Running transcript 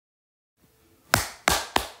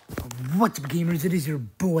What's up, gamers? It is your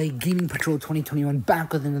boy Gaming Patrol 2021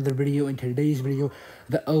 back with another video. In today's video,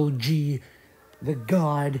 the OG, the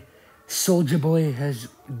God, Soulja Boy has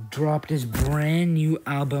dropped his brand new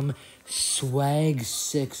album, Swag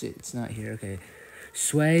 6. It's not here, okay.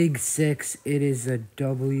 Swag 6. It is a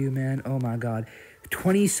W, man. Oh my God.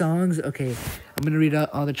 20 songs. Okay, I'm gonna read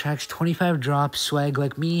out all the tracks. 25 drops. Swag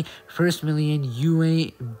like me. First million. You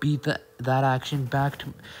ain't beat that action. Back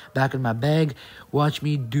in my bag. Watch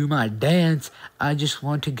me do my dance. I just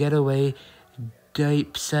want to get away.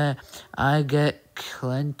 Deep set. I get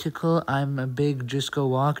clinical. I'm a big just go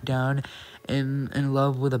walk down. In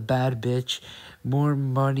love with a bad bitch. More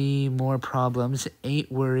money, more problems. Ain't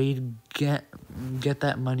worried. Get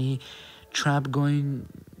that money. Trap going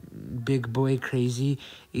big boy crazy.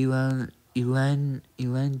 Tonight.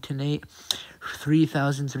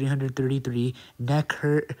 3,333. Neck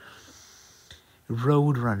hurt.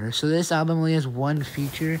 Roadrunner. So this album only has one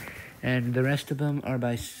feature, and the rest of them are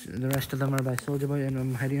by Soulja Boy. And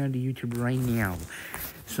I'm heading on to YouTube right now.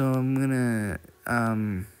 So I'm gonna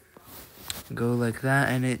go like that,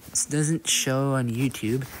 and it doesn't show on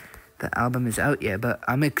YouTube. The album is out yet, but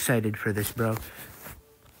I'm excited for this, bro.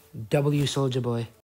 W Soulja Boy.